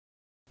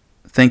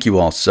Thank you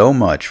all so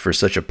much for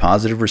such a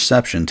positive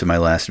reception to my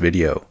last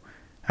video.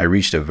 I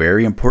reached a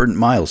very important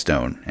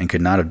milestone and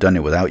could not have done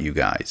it without you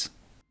guys.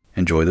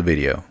 Enjoy the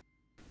video.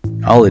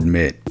 I'll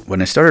admit,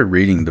 when I started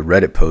reading the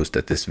Reddit post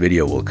that this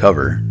video will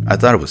cover, I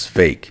thought it was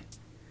fake.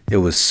 It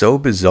was so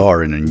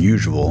bizarre and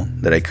unusual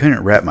that I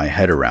couldn't wrap my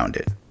head around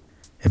it.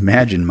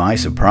 Imagine my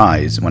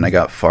surprise when I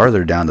got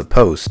farther down the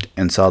post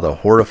and saw the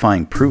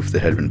horrifying proof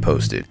that had been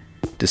posted,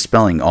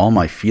 dispelling all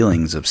my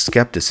feelings of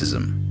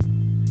skepticism.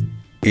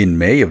 In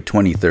May of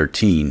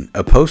 2013,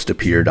 a post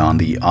appeared on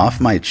the Off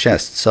My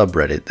Chest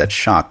subreddit that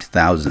shocked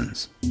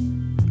thousands.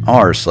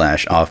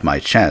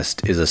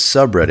 r/offmychest is a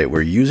subreddit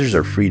where users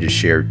are free to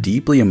share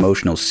deeply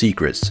emotional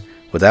secrets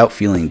without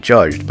feeling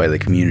judged by the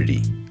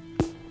community.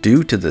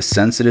 Due to the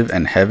sensitive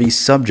and heavy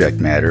subject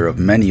matter of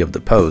many of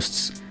the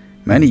posts,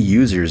 many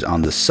users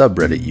on the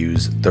subreddit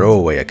use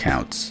throwaway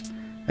accounts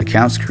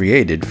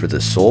created for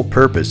the sole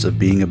purpose of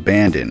being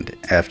abandoned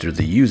after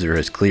the user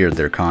has cleared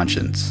their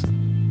conscience.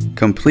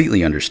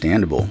 Completely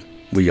understandable.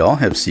 We all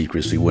have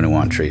secrets we wouldn't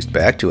want traced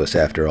back to us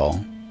after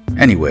all.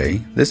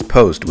 Anyway, this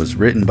post was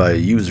written by a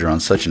user on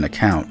such an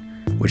account,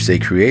 which they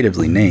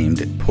creatively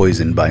named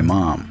Poisoned by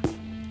Mom.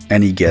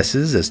 Any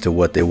guesses as to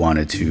what they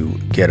wanted to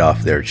get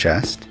off their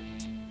chest?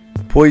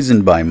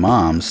 Poisoned by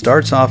Mom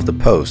starts off the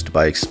post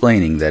by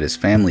explaining that his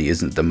family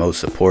isn't the most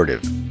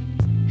supportive.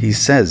 He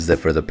says that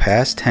for the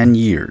past 10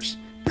 years,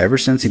 ever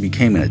since he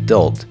became an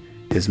adult,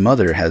 his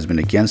mother has been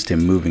against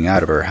him moving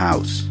out of her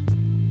house.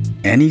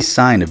 Any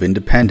sign of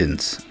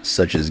independence,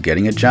 such as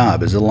getting a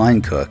job as a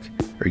line cook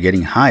or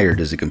getting hired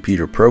as a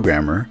computer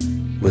programmer,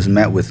 was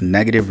met with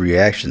negative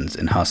reactions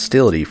and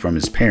hostility from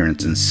his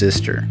parents and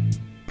sister.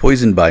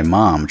 Poisoned by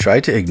Mom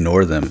tried to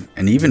ignore them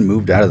and even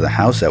moved out of the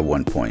house at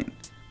one point,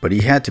 but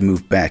he had to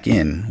move back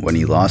in when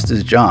he lost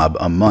his job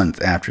a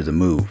month after the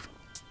move.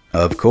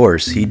 Of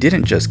course, he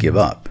didn't just give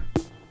up.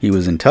 He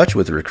was in touch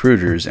with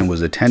recruiters and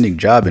was attending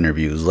job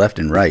interviews left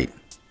and right.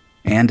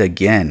 And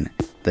again,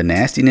 the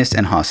nastiness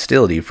and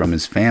hostility from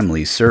his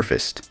family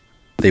surfaced.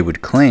 They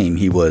would claim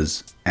he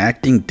was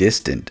acting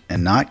distant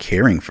and not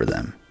caring for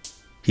them.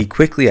 He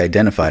quickly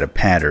identified a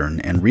pattern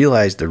and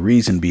realized the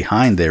reason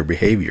behind their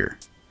behavior.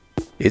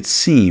 It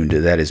seemed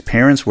that his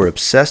parents were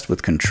obsessed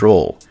with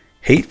control,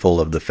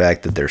 hateful of the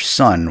fact that their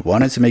son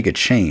wanted to make a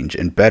change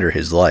and better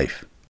his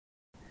life.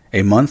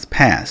 A month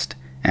passed,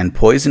 and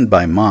Poisoned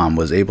by Mom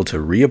was able to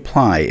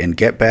reapply and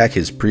get back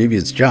his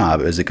previous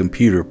job as a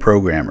computer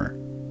programmer.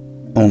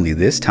 Only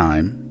this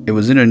time, it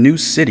was in a new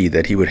city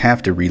that he would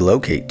have to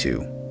relocate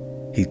to.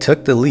 He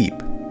took the leap,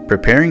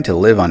 preparing to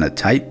live on a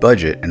tight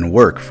budget and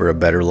work for a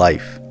better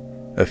life.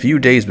 A few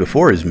days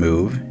before his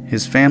move,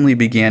 his family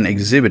began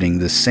exhibiting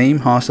the same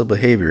hostile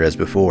behavior as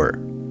before,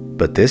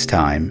 but this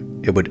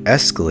time, it would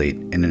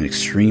escalate in an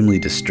extremely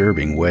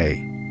disturbing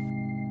way.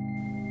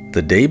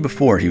 The day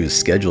before he was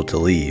scheduled to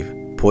leave,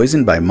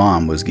 Poisoned by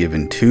Mom was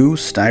given 2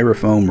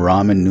 styrofoam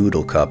ramen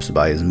noodle cups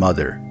by his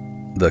mother.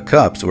 The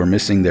cups were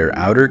missing their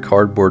outer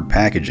cardboard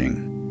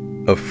packaging.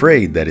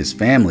 Afraid that his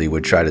family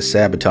would try to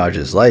sabotage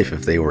his life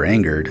if they were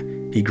angered,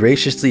 he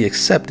graciously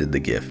accepted the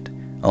gift,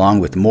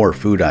 along with more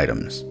food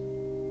items.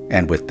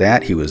 And with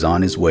that, he was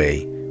on his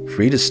way,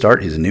 free to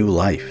start his new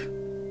life.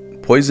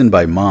 Poisoned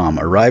by Mom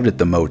arrived at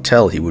the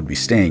motel he would be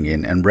staying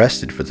in and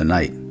rested for the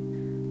night.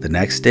 The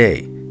next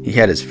day, he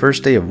had his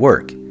first day of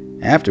work,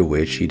 after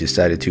which he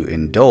decided to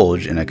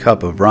indulge in a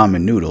cup of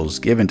ramen noodles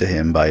given to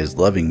him by his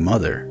loving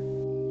mother.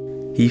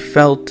 He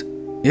felt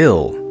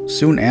ill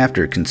soon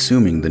after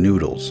consuming the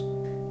noodles.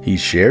 He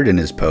shared in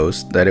his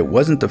post that it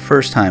wasn't the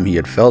first time he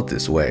had felt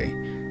this way,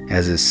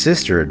 as his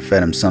sister had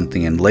fed him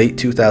something in late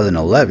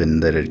 2011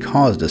 that had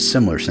caused a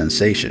similar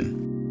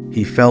sensation.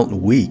 He felt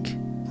weak,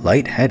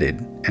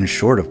 lightheaded, and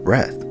short of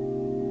breath.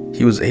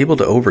 He was able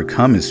to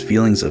overcome his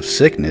feelings of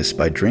sickness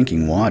by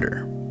drinking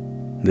water.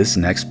 This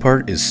next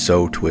part is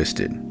so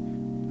twisted.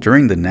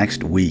 During the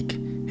next week,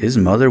 his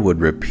mother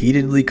would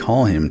repeatedly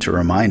call him to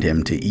remind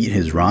him to eat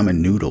his ramen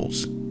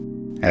noodles.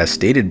 As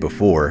stated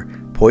before,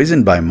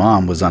 Poisoned by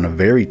Mom was on a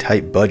very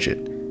tight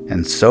budget,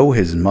 and so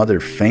his mother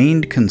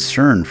feigned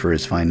concern for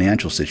his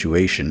financial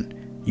situation,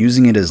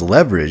 using it as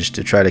leverage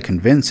to try to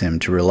convince him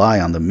to rely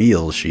on the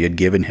meals she had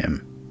given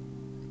him.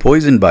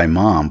 Poisoned by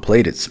Mom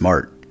played it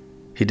smart.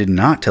 He did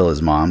not tell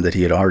his mom that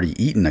he had already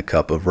eaten a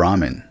cup of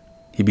ramen.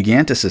 He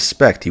began to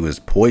suspect he was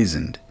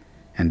poisoned,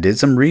 and did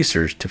some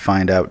research to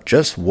find out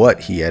just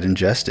what he had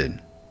ingested.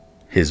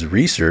 His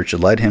research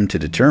led him to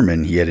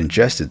determine he had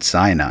ingested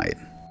cyanide.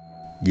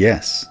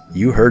 Yes,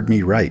 you heard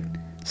me right,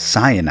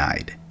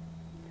 cyanide.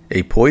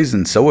 A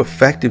poison so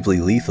effectively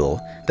lethal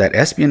that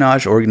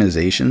espionage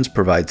organizations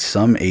provide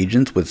some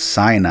agents with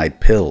cyanide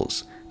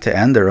pills to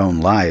end their own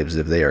lives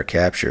if they are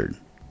captured.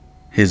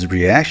 His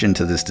reaction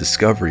to this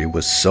discovery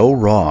was so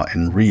raw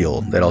and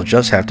real that I'll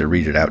just have to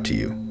read it out to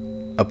you.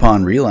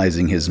 Upon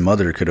realizing his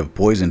mother could have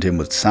poisoned him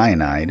with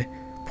cyanide,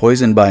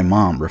 Poisoned by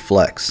Mom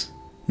reflects,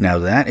 "Now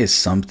that is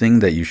something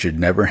that you should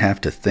never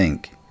have to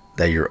think,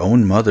 that your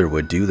own mother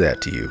would do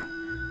that to you.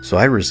 So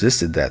I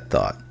resisted that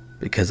thought,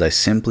 because I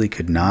simply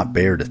could not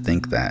bear to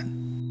think that."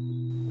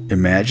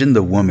 Imagine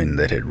the woman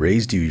that had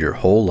raised you your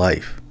whole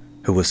life,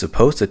 who was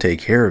supposed to take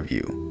care of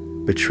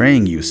you,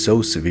 betraying you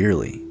so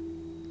severely.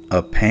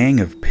 A pang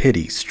of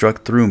pity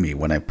struck through me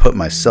when I put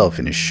myself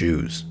in his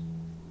shoes.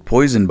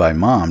 Poisoned by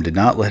Mom did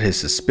not let his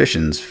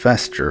suspicions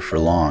fester for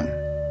long.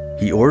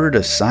 He ordered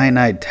a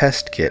cyanide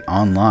test kit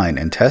online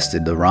and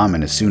tested the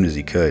ramen as soon as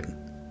he could.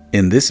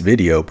 In this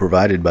video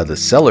provided by the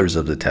sellers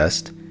of the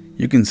test,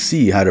 you can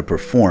see how to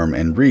perform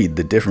and read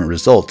the different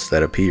results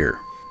that appear.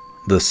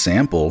 The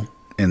sample,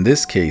 in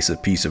this case a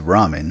piece of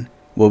ramen,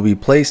 will be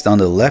placed on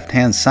the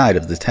left-hand side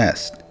of the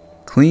test.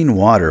 Clean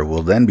water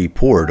will then be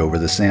poured over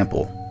the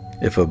sample.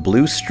 If a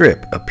blue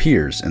strip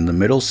appears in the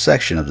middle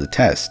section of the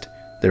test,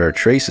 there are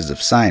traces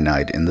of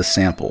cyanide in the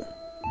sample.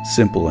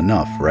 Simple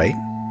enough, right?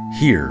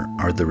 Here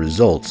are the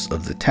results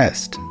of the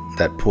test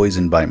that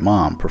Poisoned by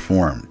Mom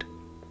performed.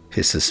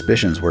 His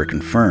suspicions were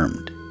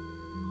confirmed.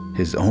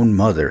 His own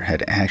mother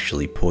had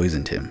actually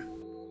poisoned him.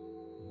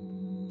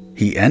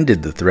 He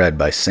ended the thread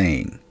by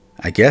saying,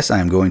 "I guess I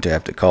am going to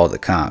have to call the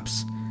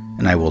cops,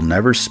 and I will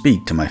never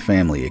speak to my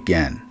family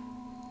again."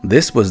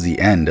 This was the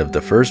end of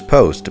the first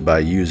post by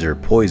user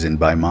Poisoned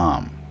by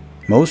Mom.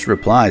 Most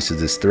replies to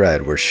this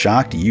thread were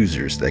shocked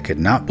users that could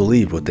not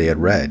believe what they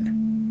had read.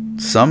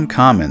 Some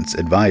comments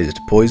advised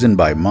Poisoned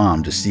by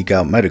Mom to seek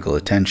out medical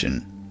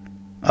attention.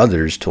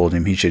 Others told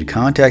him he should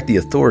contact the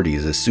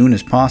authorities as soon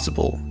as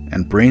possible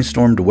and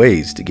brainstormed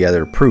ways to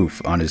gather proof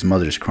on his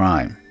mother's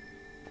crime.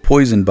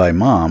 Poisoned by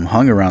Mom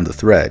hung around the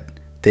thread,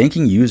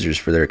 thanking users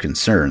for their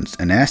concerns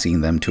and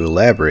asking them to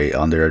elaborate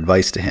on their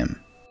advice to him.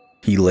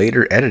 He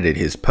later edited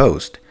his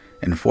post,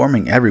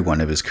 informing everyone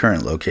of his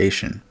current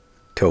location,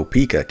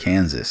 Topeka,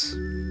 Kansas.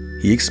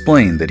 He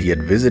explained that he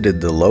had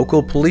visited the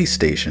local police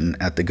station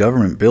at the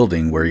government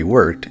building where he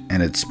worked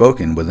and had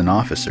spoken with an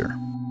officer.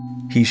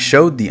 He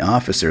showed the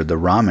officer the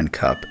ramen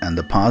cup and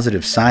the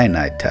positive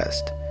cyanide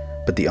test,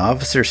 but the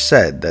officer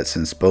said that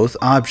since both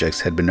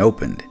objects had been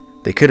opened,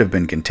 they could have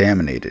been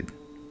contaminated.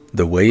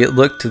 The way it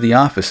looked to the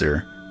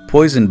officer,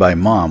 Poisoned by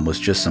Mom was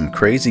just some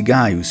crazy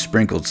guy who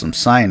sprinkled some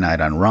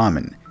cyanide on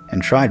ramen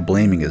and tried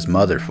blaming his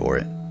mother for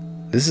it.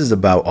 This is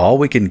about all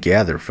we can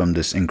gather from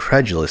this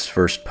incredulous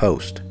first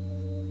post.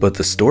 But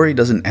the story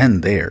doesn't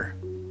end there.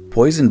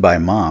 Poisoned by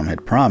Mom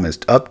had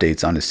promised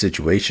updates on his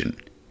situation,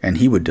 and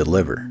he would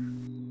deliver.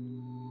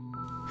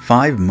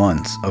 5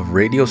 months of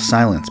radio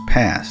silence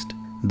passed.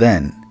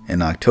 Then,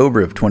 in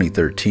October of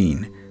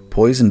 2013,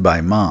 Poisoned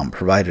by Mom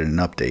provided an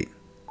update.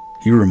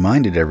 He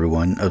reminded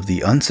everyone of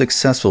the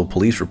unsuccessful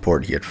police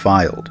report he had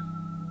filed.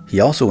 He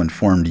also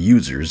informed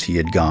users he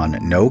had gone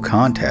no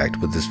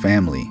contact with his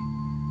family.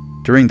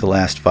 During the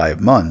last 5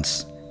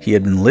 months, he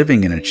had been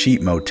living in a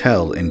cheap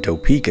motel in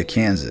Topeka,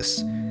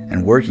 Kansas,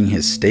 and working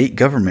his state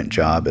government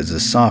job as a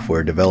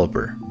software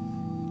developer.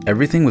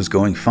 Everything was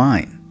going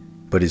fine,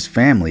 but his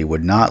family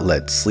would not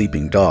let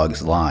sleeping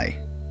dogs lie.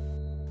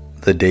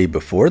 The day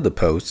before the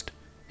post,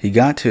 he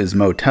got to his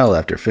motel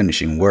after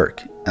finishing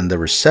work, and the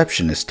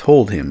receptionist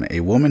told him a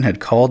woman had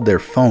called their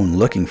phone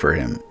looking for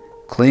him,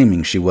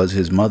 claiming she was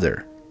his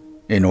mother.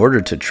 In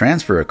order to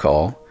transfer a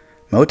call,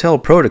 motel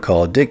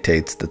protocol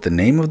dictates that the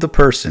name of the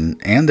person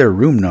and their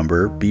room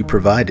number be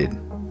provided.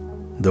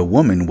 The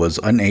woman was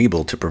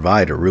unable to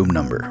provide a room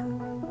number.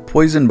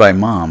 Poisoned by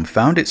Mom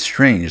found it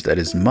strange that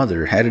his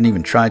mother hadn't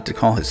even tried to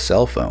call his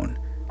cell phone,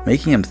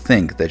 making him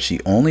think that she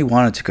only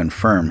wanted to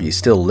confirm he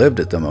still lived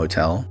at the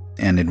motel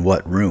and in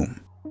what room.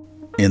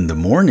 In the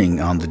morning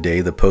on the day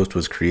the post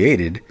was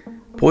created,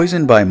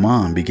 Poisoned by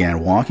Mom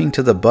began walking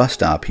to the bus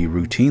stop he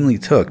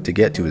routinely took to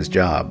get to his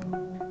job.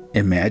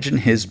 Imagine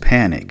his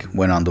panic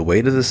when on the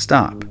way to the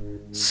stop,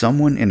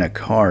 someone in a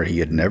car he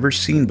had never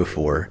seen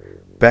before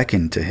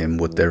beckoned to him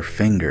with their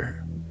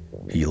finger.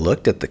 He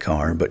looked at the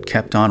car but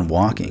kept on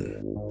walking.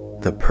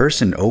 The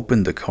person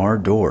opened the car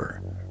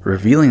door,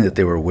 revealing that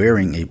they were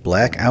wearing a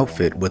black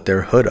outfit with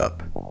their hood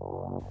up.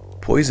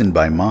 Poisoned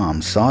by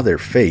Mom saw their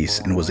face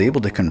and was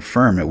able to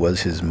confirm it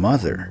was his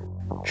mother.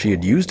 She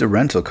had used a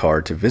rental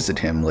car to visit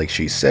him like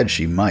she said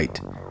she might,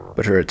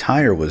 but her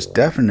attire was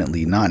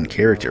definitely not in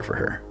character for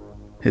her.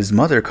 His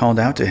mother called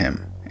out to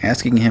him,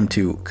 asking him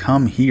to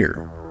come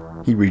here.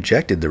 He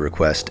rejected the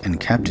request and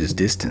kept his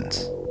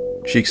distance.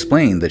 She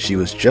explained that she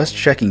was just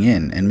checking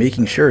in and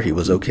making sure he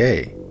was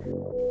okay.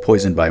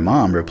 Poisoned by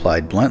Mom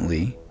replied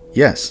bluntly,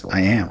 "Yes,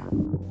 I am."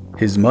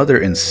 His mother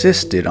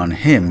insisted on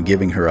him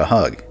giving her a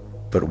hug,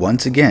 but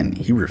once again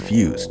he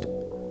refused.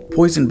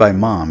 Poisoned by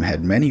Mom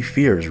had many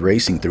fears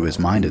racing through his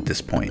mind at this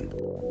point.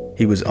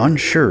 He was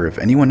unsure if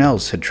anyone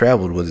else had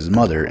traveled with his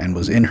mother and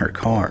was in her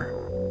car.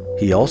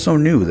 He also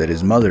knew that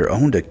his mother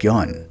owned a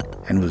gun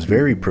and was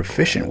very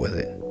proficient with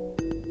it.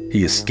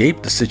 He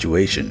escaped the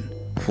situation,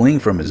 fleeing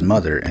from his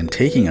mother and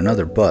taking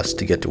another bus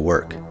to get to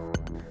work.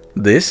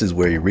 This is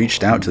where he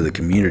reached out to the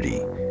community,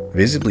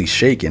 visibly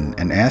shaken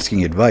and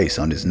asking advice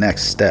on his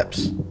next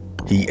steps.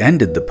 He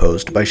ended the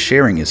post by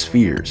sharing his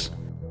fears.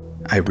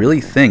 "I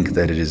really think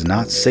that it is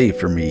not safe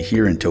for me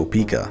here in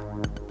Topeka,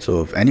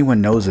 so if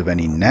anyone knows of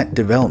any net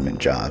development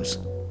jobs,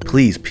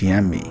 please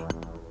PM me.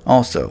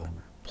 Also,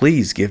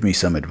 please give me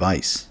some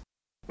advice."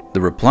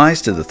 The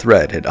replies to the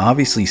thread had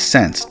obviously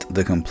sensed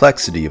the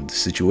complexity of the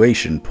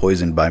situation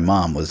Poisoned by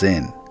Mom was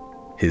in.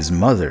 His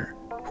mother,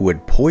 who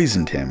had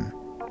poisoned him,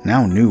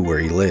 now knew where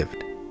he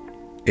lived.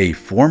 A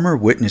former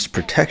Witness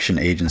Protection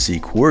Agency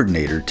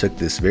coordinator took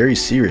this very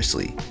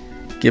seriously,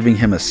 giving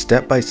him a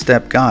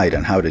step-by-step guide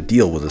on how to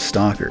deal with a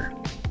stalker.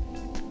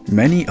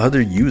 Many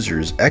other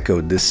users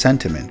echoed this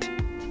sentiment,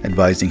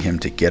 advising him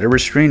to get a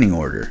restraining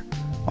order,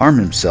 arm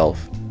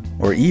himself,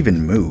 or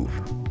even move.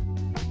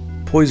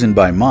 Poisoned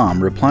by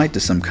Mom replied to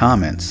some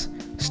comments,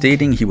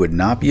 stating he would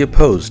not be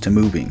opposed to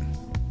moving.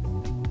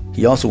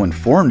 He also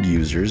informed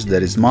users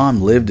that his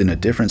mom lived in a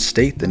different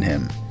state than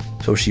him,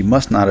 so she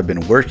must not have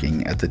been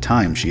working at the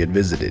time she had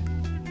visited.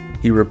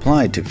 He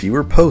replied to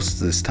fewer posts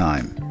this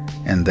time,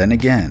 and then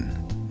again,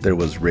 there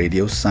was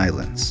radio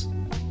silence.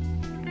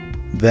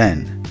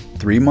 Then,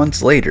 3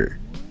 months later,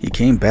 he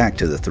came back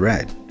to the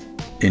thread.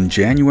 In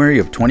January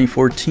of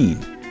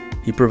 2014,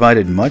 he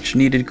provided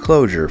much-needed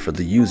closure for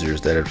the users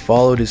that had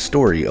followed his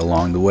story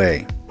along the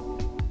way.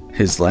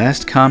 His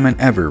last comment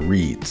ever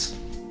reads,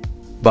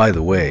 "By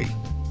the way,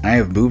 I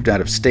have moved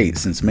out of state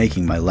since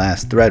making my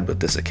last thread with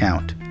this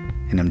account,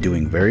 and am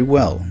doing very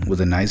well with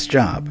a nice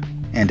job,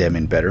 and am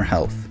in better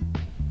health."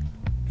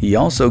 He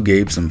also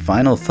gave some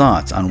final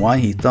thoughts on why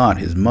he thought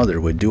his mother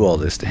would do all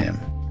this to him.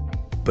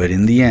 But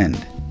in the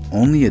end,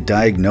 only a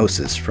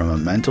diagnosis from a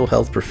mental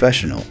health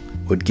professional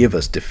would give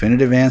us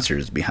definitive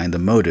answers behind the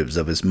motives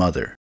of his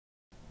mother.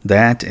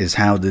 That is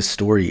how this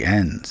story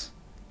ends.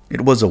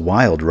 It was a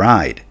wild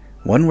ride,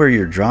 one where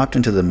you're dropped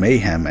into the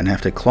mayhem and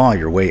have to claw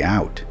your way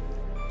out.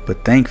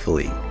 But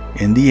thankfully,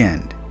 in the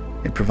end,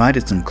 it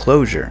provided some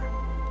closure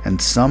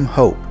and some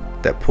hope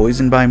that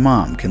Poisoned by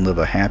Mom can live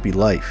a happy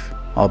life,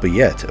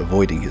 albeit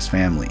avoiding his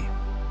family.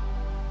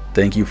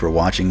 Thank you for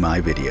watching my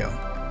video.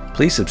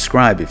 Please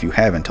subscribe if you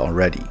haven't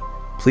already.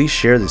 Please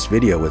share this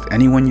video with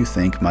anyone you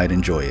think might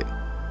enjoy it.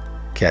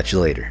 Catch you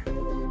later.